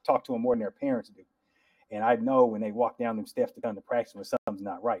do. I talk to them more than their parents do. And I know when they walk down them steps to come to practice when something's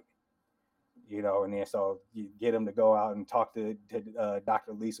not right. You know, and then so you get them to go out and talk to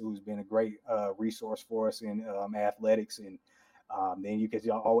Dr. Lisa, who's been a great resource for us in athletics. And then you can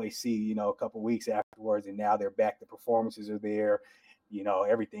always see, you know, a couple of weeks afterwards, and now they're back. The performances are there.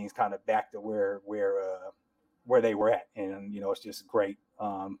 everything's kind of back to where they were at. And, it's just great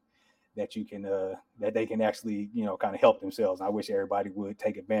that you can, that they can actually, kind of help themselves. I wish everybody would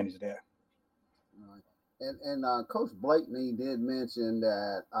take advantage of that. Right. And Coach Blakeney did mention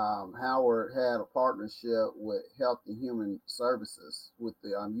that Howard had a partnership with Health and Human Services with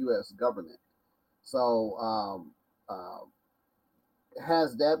the U.S. government. So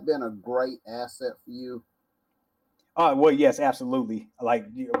has that been a great asset for you? Well, yes, absolutely. Like,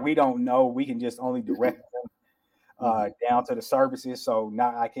 we don't know. We can just only direct them down to the services. So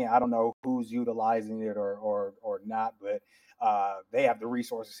I don't know who's utilizing it or not, but they have the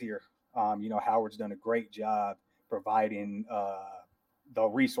resources here. Howard's done a great job providing the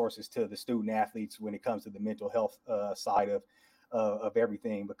resources to the student athletes when it comes to the mental health side of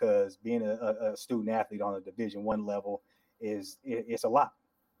everything, because being a student athlete on a Division I level it's a lot.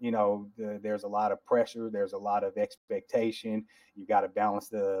 There's a lot of pressure. There's a lot of expectation. You got to balance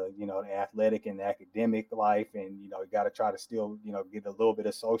the athletic and the academic life, and you got to try to still get a little bit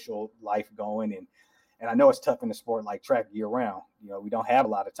of social life going. And I know it's tough in the sport like track year round. We don't have a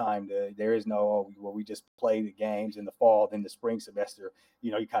lot of time. There is no, we just play the games in the fall, then the spring semester.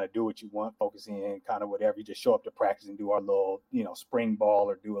 You kind of do what you want, focusing in kind of whatever. You just show up to practice and do our little, spring ball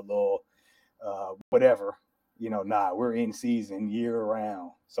or do a little whatever. We're in season year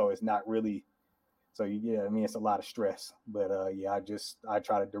round. So it's not really, it's a lot of stress. But I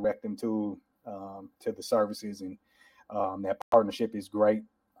try to direct them to the services, and that partnership is great.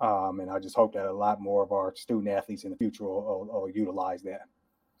 And I just hope that a lot more of our student athletes in the future will utilize that.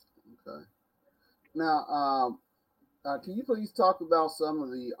 Okay. Now, can you please talk about some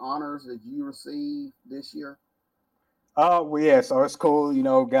of the honors that you received this year? Well, yeah, so it's cool.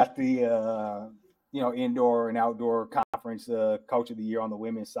 Got the, indoor and outdoor conference coach of the year on the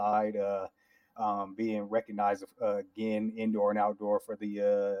women's side, being recognized again, indoor and outdoor for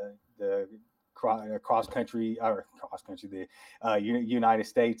the cross country, the United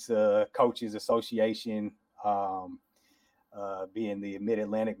States Coaches Association, being the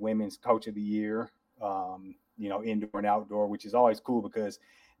Mid-Atlantic Women's Coach of the Year, indoor and outdoor, which is always cool because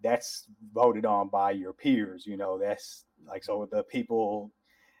that's voted on by your peers. That's like, so the people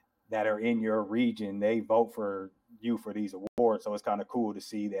that are in your region, they vote for you for these awards. So it's kind of cool to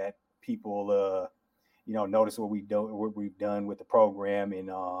see that people, notice what we've done with the program, and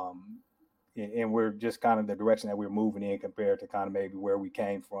we're just kind of the direction that we're moving in compared to kind of maybe where we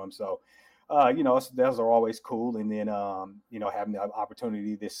came from. So, those are always cool. And then, having the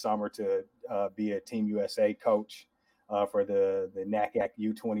opportunity this summer to be a Team USA coach for the NACAC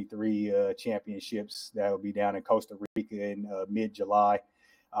U23 championships that will be down in Costa Rica in mid-July.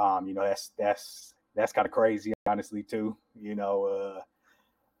 That's kind of crazy, honestly, too,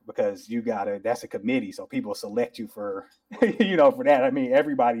 because that's a committee. So people select you for, for that. I mean,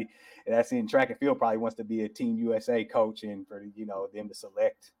 everybody that's in track and field probably wants to be a Team USA coach, and for, them to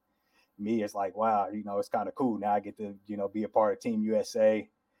select me, it's like, wow, it's kind of cool. Now I get to, be a part of Team USA.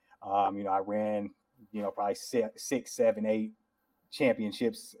 I ran, probably 6, 7, 8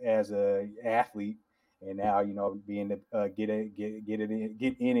 championships as a athlete. And now, being to get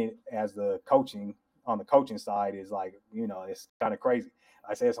in it as the coaching on the coaching side is like, it's kind of crazy.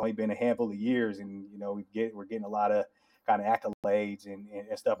 I say it's only been a handful of years, and we're getting a lot of kind of accolades and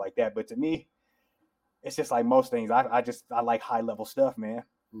stuff like that. But to me, it's just like most things. I like high level stuff, man.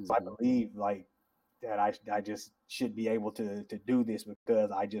 Mm-hmm. So I believe like that I just should be able to do this because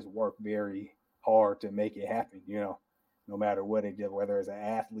I just work very hard to make it happen. No matter what it is, whether it's an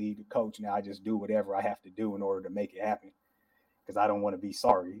athlete, a coach. Now I just do whatever I have to do in order to make it happen, because I don't want to be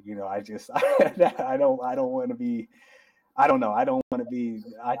sorry. I don't want to be. I don't know. I don't want to be.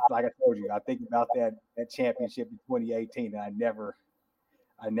 Like I told you, I think about that championship in 2018, and I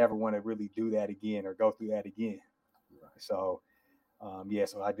never want to really do that again or go through that again. Right. So,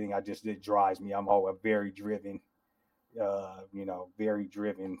 so I think it drives me. I'm always a very driven, very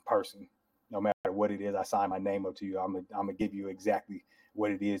driven person. No matter what it is, I sign my name up to you. I'm gonna give you exactly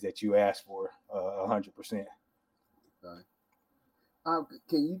what it is that you asked for, 100%. Okay.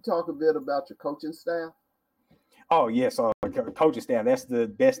 Can you talk a bit about your coaching staff? Oh, yeah. So coaching staff, that's the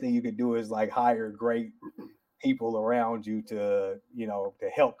best thing you can do is like hire great people around you to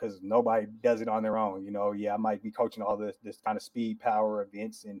help, because nobody does it on their own. I might be coaching all this kind of speed power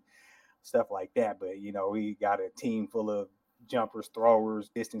events and stuff like that, but we got a team full of jumpers, throwers,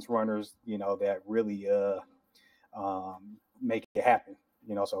 distance runners, that really make it happen.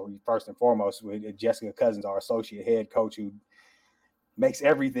 So first and foremost, with Jessica Cousins, our associate head coach, who makes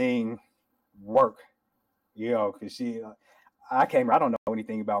everything work, because I don't know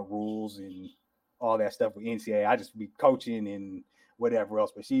anything about rules and all that stuff with NCAA. I just be coaching and whatever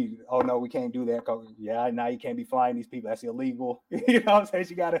else. But she, oh no, we can't do that. Yeah, now you can't be flying these people. That's illegal. You know what I'm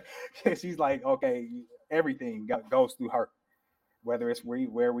saying? She's like, okay, everything goes through her, whether it's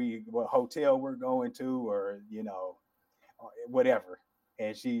what hotel we're going to, or, you know, whatever.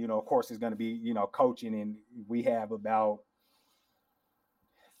 And she, you know, of course, is going to be, you know, coaching. And we have about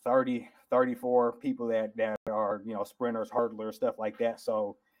 34 people that are, you know, sprinters, hurdlers, stuff like that.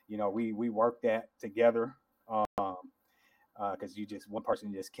 So, you know, we work that together, because one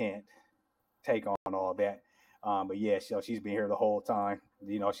person just can't take on all that. But yeah, so she's been here the whole time.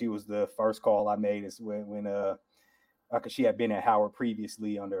 You know, she was the first call I made is when because she had been at Howard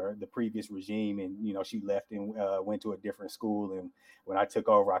previously under the previous regime, and, you know, she left and went to a different school. And when I took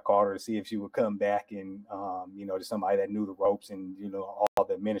over, I called her to see if she would come back, and, you know, just somebody that knew the ropes and, you know, all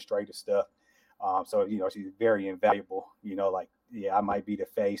the administrative stuff. So, you know, she's very invaluable. You know, like, yeah, I might be the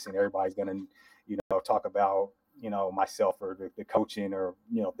face, and everybody's going to, you know, talk about, you know, myself or the coaching or,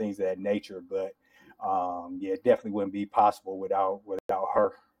 you know, things of that nature. But yeah, it definitely wouldn't be possible without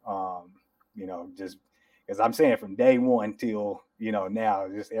her. You know, just because I'm saying from day one till, you know, now,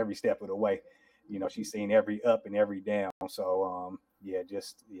 just every step of the way, you know, she's seen every up and every down. So yeah,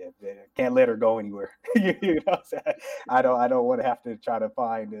 can't let her go anywhere. You know, I don't want to have to try to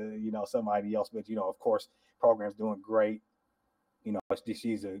find you know, somebody else. But, you know, of course, program's doing great. You know,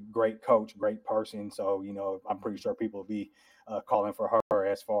 she's a great coach, great person. So, you know, I'm pretty sure people will be calling for her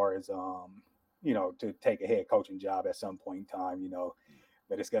as far as you know, to take a head coaching job at some point in time. You know,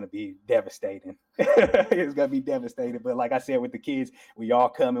 but it's going to be devastating. It's going to be devastating. But like I said, with the kids, we all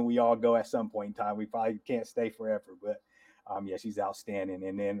come and we all go at some point in time. We probably can't stay forever, but yeah, she's outstanding.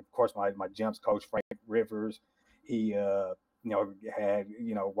 And then, of course, my jumps coach, Frank Rivers, he, you know, had,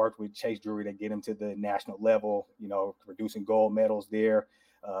 you know, worked with Chase Drury to get him to the national level, you know, producing gold medals there,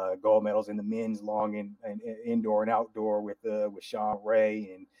 gold medals in the men's long and indoor and outdoor with Sean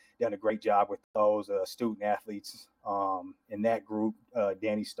Ray, and done a great job with those student athletes in that group.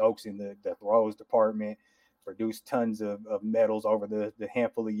 Danny Stokes in the throws department produced tons of medals over the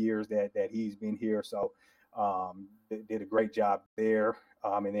handful of years that he's been here. So did a great job there.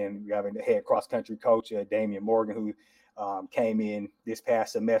 And then we have a head cross country coach, Damian Morgan, who came in this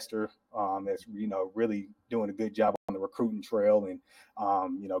past semester. That's, you know, really doing a good job on the recruiting trail, and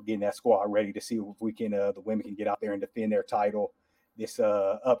you know, getting that squad ready to see if we can the women can get out there and defend their title this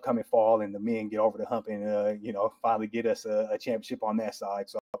upcoming fall, and the men get over the hump and you know, finally get us a championship on that side.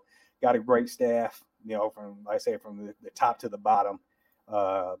 So got a great staff, you know, from, like I say, from the top to the bottom.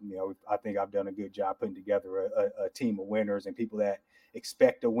 You know, I think I've done a good job putting together a team of winners and people that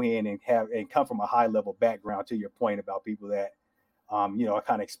expect to win and come from a high level background, to your point about people that you know, I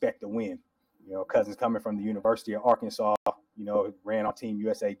kind of expect to win. You know, Cousins coming from the University of Arkansas, you know, ran on Team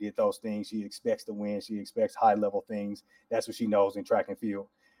USA, did those things. She expects to win. She expects high level things. That's what she knows in track and field.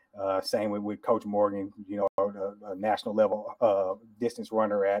 Same with Coach Morgan, you know, a national level distance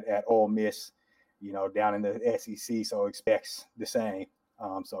runner at Ole Miss, you know, down in the SEC. So expects the same.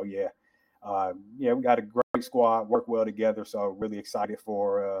 So yeah, we got a great squad, work well together. So really excited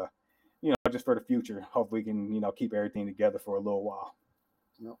for, you know, just for the future. Hope we can, you know, keep everything together for a little while.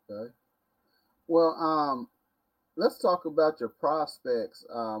 Okay. Well, let's talk about your prospects.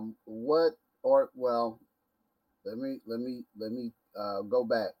 Let me go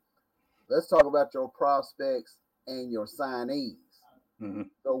back. Let's talk about your prospects and your signees. Mm-hmm.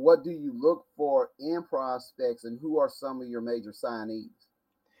 So what do you look for in prospects, and who are some of your major signees?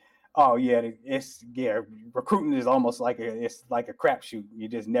 Oh yeah, recruiting is almost like it's like a crapshoot. You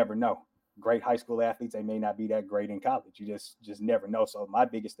just never know. Great high school athletes, they may not be that great in college. You just never know. So my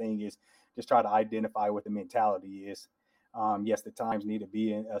biggest thing is just try to identify what the mentality is. Yes, the times need to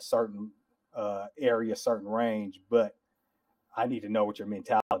be in a certain area, certain range, but I need to know what your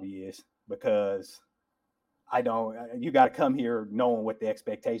mentality is, because you got to come here knowing what the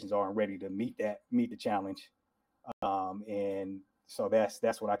expectations are and ready to meet the challenge. And so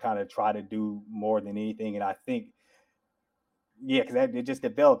that's what I kind of try to do more than anything. And I think, yeah, because it just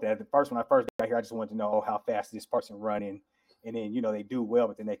developed that. When I first got here, I just wanted to know how fast this person running. And then, you know, they do well,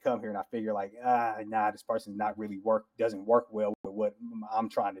 but then they come here and I figure like, this person's not really doesn't work well with what I'm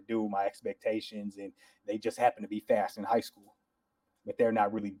trying to do, my expectations. And they just happen to be fast in high school, but they're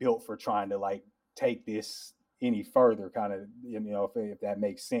not really built for trying to like take this any further, kind of, you know, if that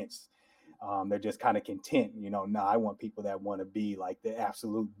makes sense. They're just kind of content, you know. I want people that want to be like the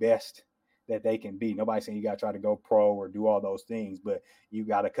absolute best that they can be. Nobody's saying you got to try to go pro or do all those things, but you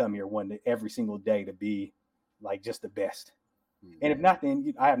got to come here every single day to be like just the best. Mm-hmm. And if not,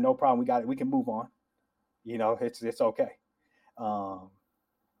 then I have no problem. We can move on. You know, it's okay.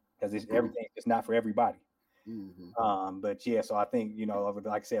 Because everything is not for everybody. But yeah, so I think,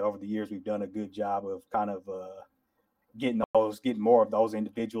 like I said, over the years, we've done a good job of kind of getting more of those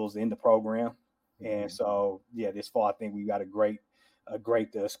individuals in the program. And so, yeah, this fall, I think we got a great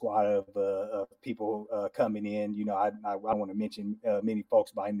squad of people coming in. I want to mention many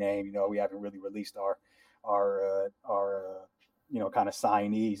folks by name. We haven't really released our kind of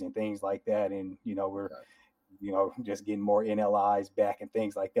signees and things like that. And, we're, just getting more NLIs back and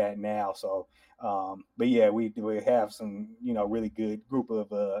things like that now. So, but yeah, we have some, really good group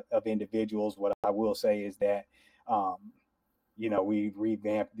of individuals. What I will say is that, we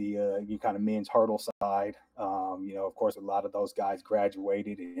revamped the kind of men's hurdle side. Of course, a lot of those guys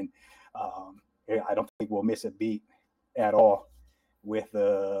graduated, and I don't think we'll miss a beat at all with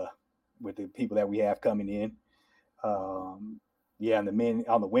the people that we have coming in. And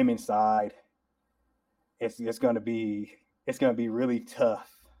on the women's side, it's going to be really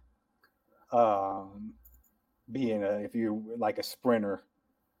tough. If you're like a sprinter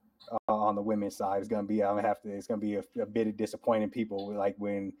on the women's side, it's going to be a bit of disappointing people, like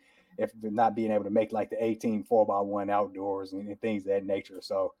if they're not being able to make like the 18 4x1 outdoors and things of that nature.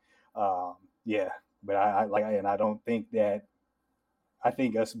 So but I don't think that, I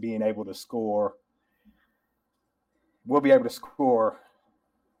think us being able to score, we'll be able to score,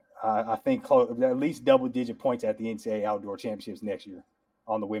 I think at least double-digit points at the NCAA Outdoor Championships next year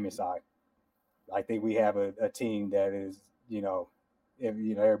on the women's side. I think we have a team that is, if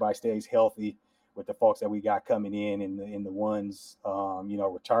everybody stays healthy with the folks that we got coming in the ones,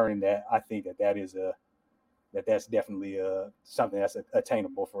 returning, that I think that's definitely something that's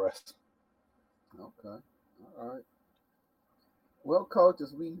attainable for us. Okay. All right. Well, Coach,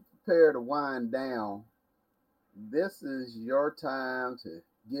 as we prepare to wind down, this is your time to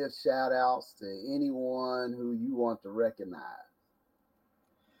give shout outs to anyone who you want to recognize.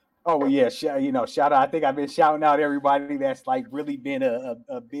 Oh, well, yeah. Shout out. I think I've been shouting out everybody that's like really been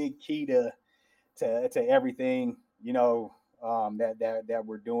a big key to everything, that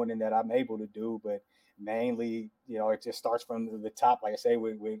we're doing and that I'm able to do. But mainly, it just starts from the top, like I say,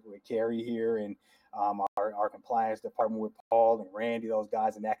 with Carrie here, and our compliance department with Paul and Randy, those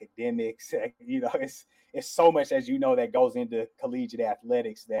guys in academics. It's so much, as that goes into collegiate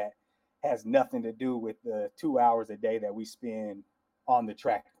athletics that has nothing to do with the 2 hours a day that we spend on the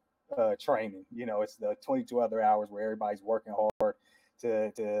track training. It's the 22 other hours where everybody's working hard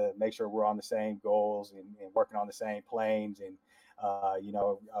to make sure we're on the same goals and working on the same planes. And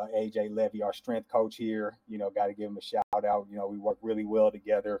AJ Levy, our strength coach here, got to give him a shout out. We work really well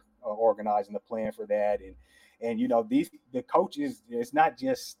together, organizing the plan for that. And the coaches, it's not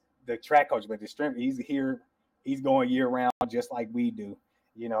just the track coach, but the strength, he's here, he's going year round just like we do.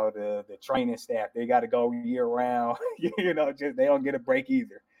 The training staff, they got to go year round, just they don't get a break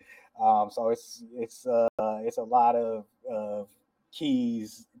either. So it's a lot of key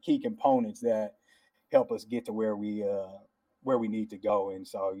components that help us get to where we need to go. And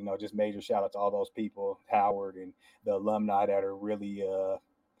so, just major shout out to all those people, Howard and the alumni that are really,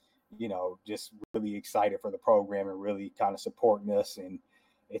 just really excited for the program and really kind of supporting us. And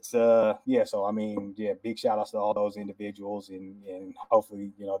it's, so, big shout outs to all those individuals. And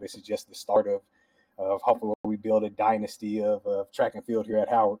hopefully, this is just the start of hopefully we build a dynasty of track and field here at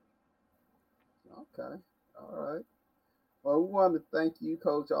Howard. Okay. All right. Well, we want to thank you,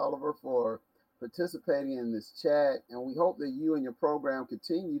 Coach Oliver, for participating in this chat, and we hope that you and your program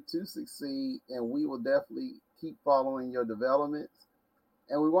continue to succeed, and we will definitely keep following your developments.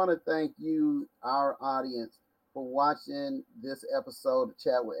 And we want to thank you, our audience, for watching this episode of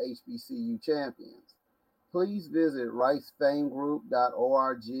Chat with HBCU Champions. Please visit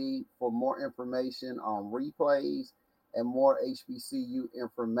ricefamegroup.org for more information on replays and more HBCU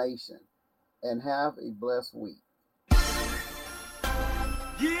information. And have a blessed week.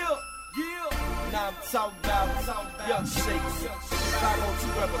 Yeah. Now I'm talking about young shakes. Chicago to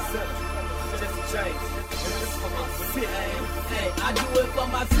represent. Just change. And this for my city. Hey, I do it for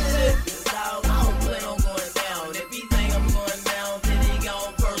my city. Dog, I don't plan on going down. If he think I'm going down, then he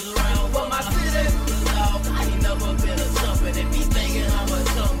gone first round. For my city, dog, I ain't never been a jumping. If he thinking I'm a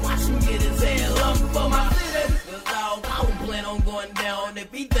jump, watch him get his head up. For my city, dog, I don't plan on going down.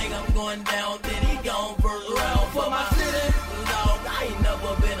 If he think I'm going down, then he gone first round. For my city, dog, I ain't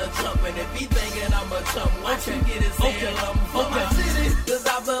never been a jumping. If he thinking I'm a jump, watch him get his head up. For my city, cause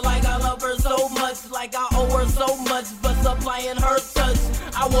I feel like I love her so much, like I owe her so much, but supplying her touch,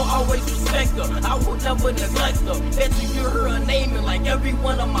 I will always respect her, I will never neglect her. Bet you hear her naming like every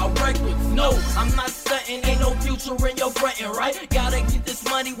one of my records. No, I'm not stunting, ain't no future in your frontin', right? Gotta get this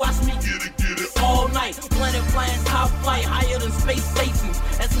money, watch me get it all night. Planet flying top flight, higher than space stations.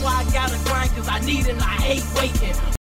 That's why I gotta grind, cause I need it and I hate waiting.